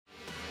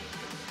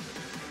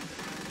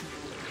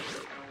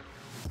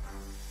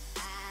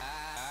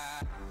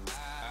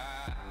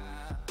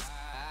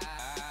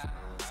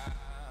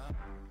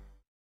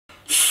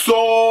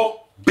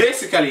So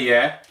basically,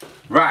 yeah,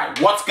 right,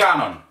 what's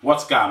going on?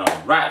 What's going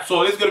on? Right,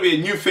 so this is gonna be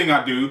a new thing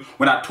I do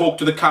when I talk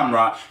to the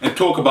camera and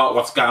talk about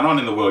what's going on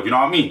in the world, you know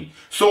what I mean?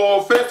 So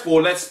first of all,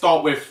 let's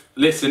start with,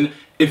 listen,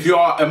 if you're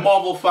a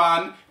Marvel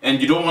fan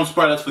and you don't want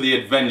spoilers for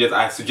the Avengers,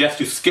 I suggest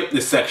you skip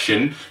this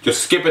section.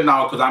 Just skip it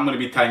now because I'm going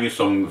to be telling you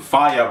some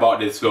fire about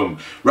this film.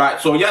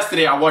 Right, so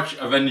yesterday I watched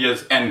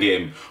Avengers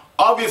Endgame.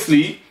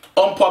 Obviously,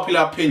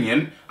 unpopular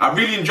opinion, I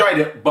really enjoyed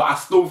it, but I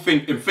still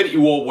think Infinity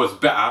War was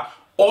better.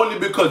 Only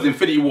because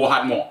Infinity War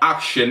had more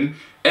action.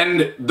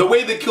 And the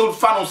way they killed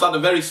Thanos at the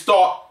very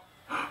start...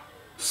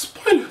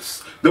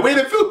 Spoilers! The way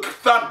they killed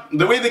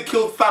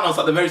Thanos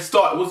at the very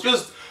start, it was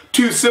just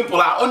too simple.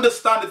 I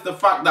understand it's the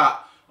fact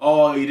that,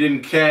 oh, he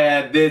didn't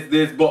care,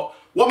 this, but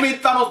what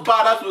made Thanos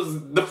badass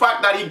was the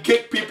fact that he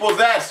kicked people's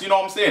ass, you know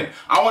what I'm saying?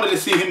 I wanted to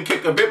see him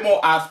kick a bit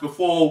more ass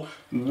before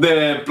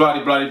the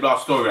bloody blah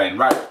storyline,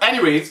 right?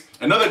 Anyways,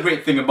 another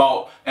great thing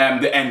about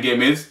the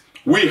Endgame is,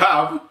 we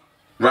have,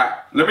 right,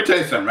 let me tell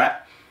you something, right?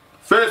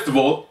 First of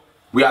all,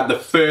 we had the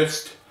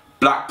first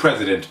black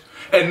president.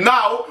 And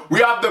now, we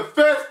have the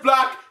first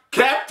black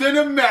Captain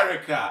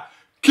America.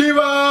 Come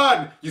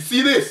on! You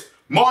see this?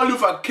 Martin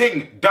Luther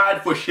King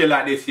died for shit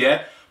like this,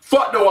 yeah?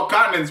 Fuck the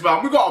Wakandans,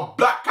 man. We got a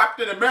black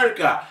Captain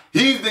America.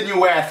 He's the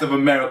new ass of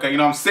America, you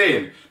know what I'm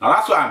saying? Now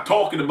that's what I'm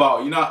talking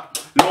about, you know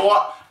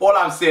what? All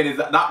I'm saying is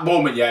that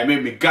moment, yeah, it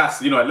made me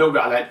gas, you know, a little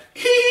bit. I like,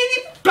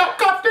 black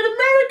Captain America.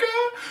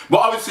 But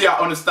obviously I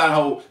understand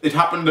how it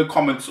happened in the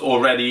comments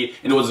already,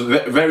 and it was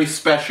very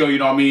special, you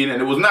know what I mean?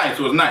 And it was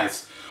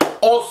nice,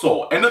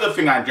 Also, another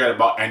thing I enjoyed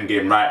about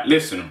Endgame, right?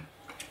 Listen,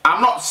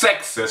 I'm not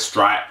sexist,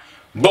 right?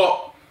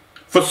 But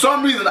for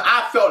some reason,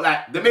 I felt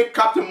like they made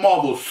Captain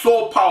Marvel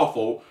so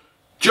powerful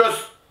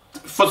just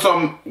for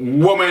some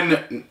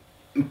woman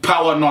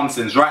power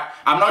nonsense, right?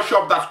 I'm not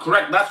sure if that's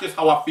correct. That's just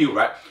how I feel,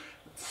 right?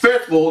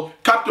 First of all,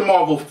 Captain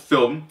Marvel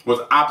film was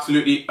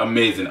absolutely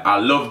amazing. I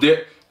loved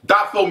it.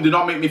 That film did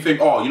not make me think,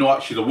 oh, you know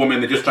what, she's a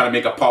woman, they're just trying to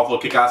make a powerful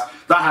kick-ass.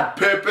 That had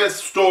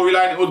purpose,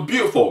 storyline, it was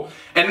beautiful.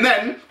 And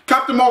then,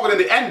 Captain Marvel in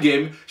the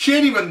Endgame, she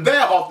ain't even there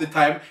half the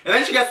time, and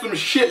then she gets some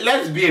shit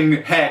lesbian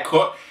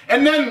haircut,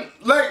 and then,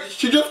 like,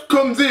 she just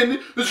comes in,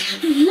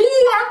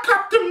 I'm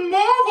Captain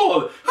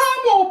Marvel,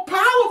 I'm more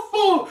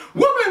powerful,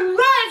 women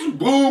rights,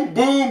 boom,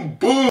 boom,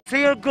 boom.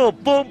 See her go,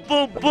 boom,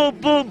 boom, boom, boom,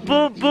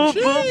 boom, boom, boom,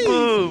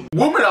 boom.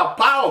 Women are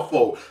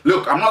powerful.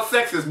 Look, I'm not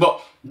sexist,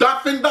 but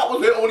that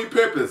was her only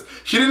purpose.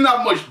 She didn't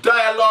have much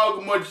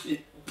dialogue,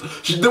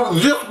 there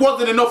just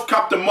wasn't enough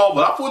Captain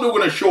Marvel. I thought they were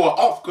going to show her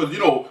off because, you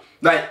know,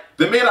 like,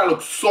 they made her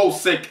look so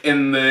sick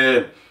in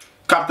the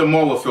Captain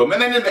Marvel film.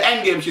 And then in the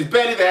Endgame, she's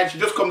barely there, and she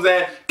just comes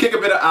there, kick a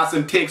bit of ass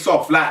and takes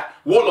off. Like,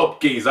 wall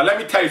up, geezer. Let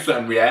me tell you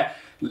something, yeah?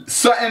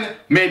 Something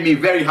made me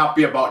very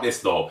happy about this,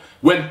 though.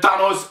 When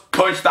Thanos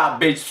punched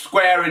that bitch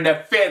square in the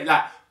face,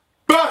 like,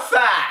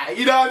 bussa!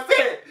 You know what I'm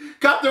saying?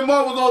 Captain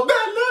Marvel's all there,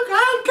 look,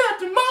 I'm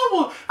Captain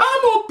Marvel,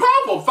 I'm more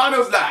powerful.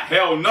 Thanos like,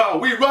 hell no,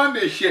 we run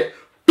this shit.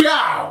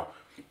 Pow!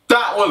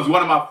 That was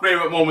one of my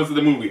favorite moments of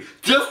the movie.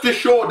 Just to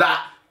show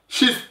that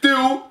she's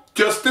still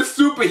just a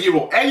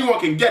superhero. Anyone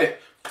can get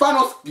it.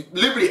 Thanos,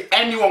 literally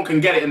anyone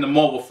can get it in the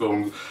Marvel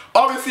films.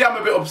 Obviously,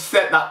 I'm a bit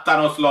upset that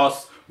Thanos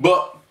lost,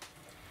 but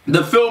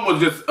the film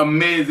was just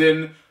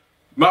amazing.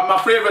 My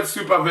favorite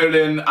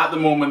supervillain at the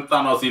moment,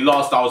 Thanos, he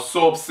lost. I was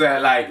so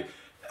upset, like,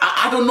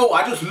 I don't know,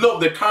 I just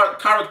love the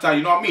character,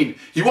 you know what I mean?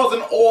 He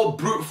wasn't all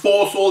brute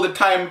force all the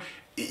time.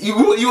 He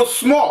was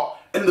smart,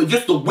 and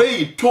just the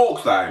way he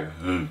talks, like,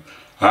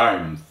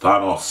 I'm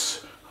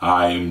Thanos,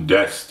 I'm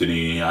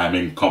Destiny, I'm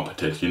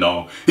incompetent, you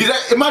know? He's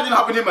like, imagine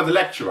having him as a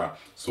lecturer.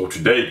 So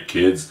today,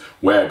 kids,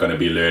 we're gonna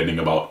be learning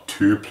about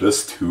 2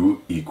 +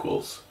 2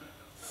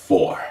 =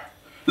 4.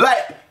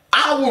 Like,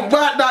 I would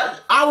write that,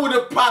 I would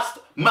have passed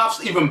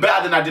maths even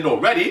better than I did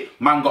already.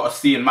 Man got a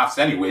C in maths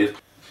anyways.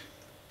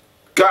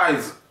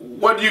 Guys,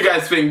 what do you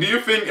guys think? Do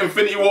you think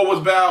Infinity War was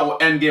better or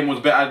Endgame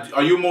was better?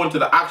 Are you more into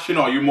the action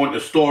or are you more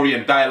into story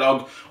and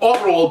dialogue?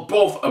 Overall,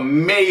 both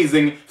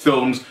amazing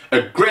films.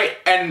 A great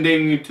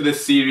ending to the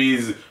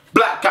series.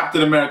 Black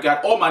Captain America.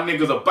 All my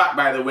niggas are back,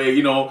 by the way.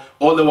 You know,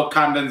 all the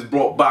Wakandans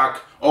brought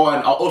back. Oh,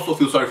 and I also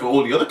feel sorry for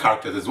all the other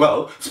characters as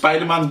well.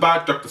 Spider-Man's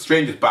back, Doctor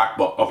Strange is back,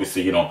 but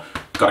obviously, you know,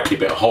 gotta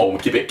keep it home.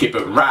 Keep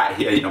it right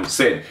here, you know what I'm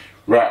saying?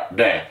 Right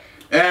there.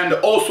 And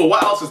also,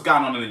 what else is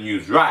going on in the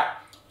news? Right.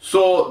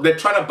 So, they're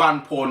trying to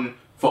ban porn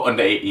for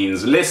under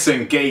 18s.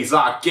 Listen, geezer,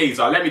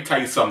 let me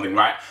tell you something,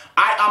 right?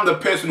 I am the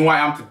person who I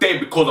am today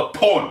because of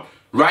porn,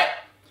 right?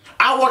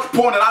 I watched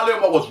porn and I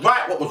learned what was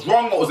right, what was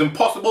wrong, what was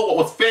impossible, what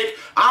was fake.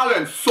 I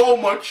learned so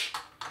much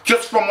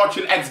just from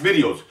watching X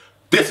videos.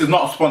 This is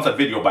not a sponsored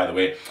video, by the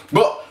way.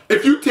 But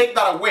if you take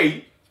that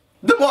away,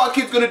 then what are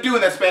kids gonna do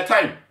in their spare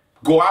time?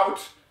 Go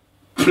out,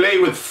 play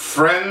with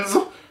friends,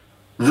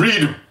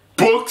 read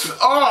books.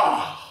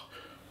 Oh!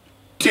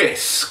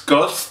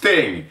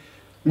 Disgusting.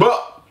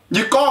 But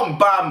you can't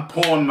ban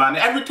porn, man.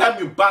 Every time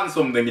you ban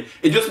something,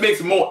 it just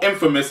makes it more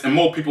infamous and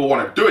more people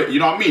want to do it. You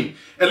know what I mean?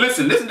 And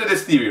listen to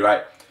this theory,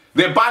 right?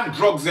 They ban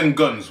drugs and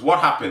guns. What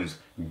happens?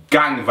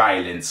 Gang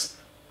violence.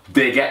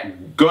 They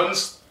get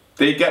guns,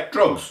 they get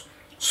drugs.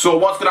 So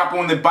what's gonna happen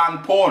when they ban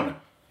porn?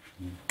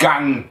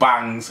 Gang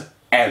bangs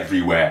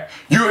everywhere.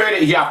 You heard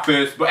it here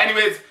first. But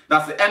anyways,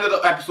 that's the end of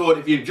the episode.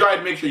 If you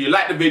enjoyed, make sure you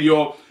like the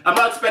video. I'm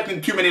not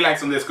expecting too many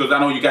likes on this because I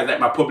know you guys like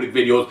my public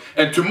videos.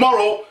 And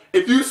tomorrow,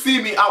 if you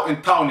see me out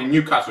in town in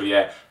Newcastle,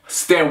 yeah,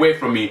 stay away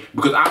from me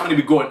because I'm gonna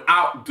be going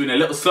out doing a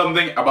little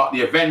something about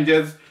the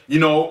Avengers. You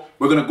know,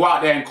 we're gonna go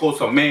out there and cause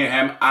some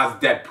mayhem as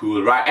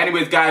Deadpool, right?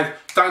 Anyways, guys,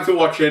 thanks for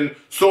watching.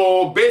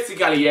 So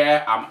basically,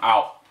 yeah, I'm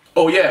out.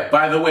 Oh yeah,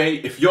 by the way,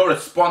 if you're a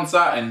sponsor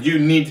and you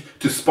need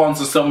to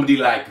sponsor somebody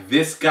like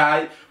this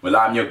guy, well,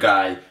 I'm your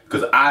guy,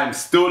 because I'm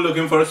still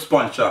looking for a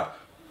sponsor.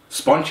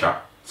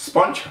 Sponsor?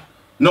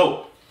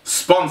 No,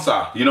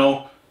 sponsor, you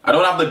know. I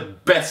don't have the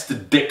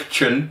best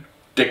diction,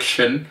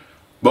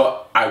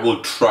 but I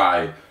will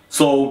try.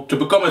 So to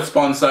become a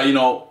sponsor, you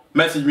know,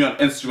 message me on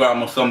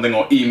Instagram or something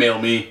or email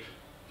me.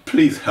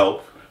 Please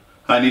help.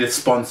 I need a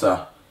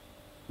sponsor.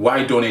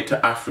 Why donate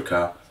to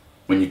Africa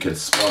when you can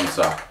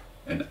sponsor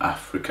an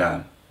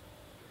African?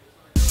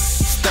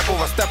 Step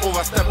over, step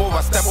over, step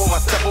over, step over,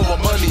 step over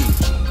money.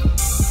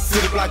 See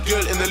the black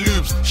girl in the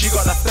loops, she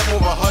got that step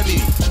over honey.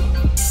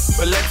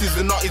 But lenses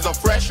and nutties are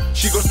fresh,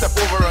 she gon' step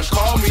over and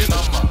call me.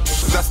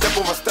 Cause I step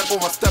over, step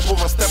over, step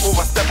over, step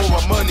over, step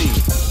over money.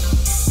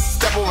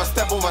 Step over,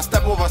 step over,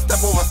 step over,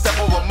 step over, step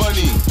over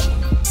money.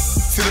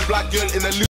 See the black girl in the loops.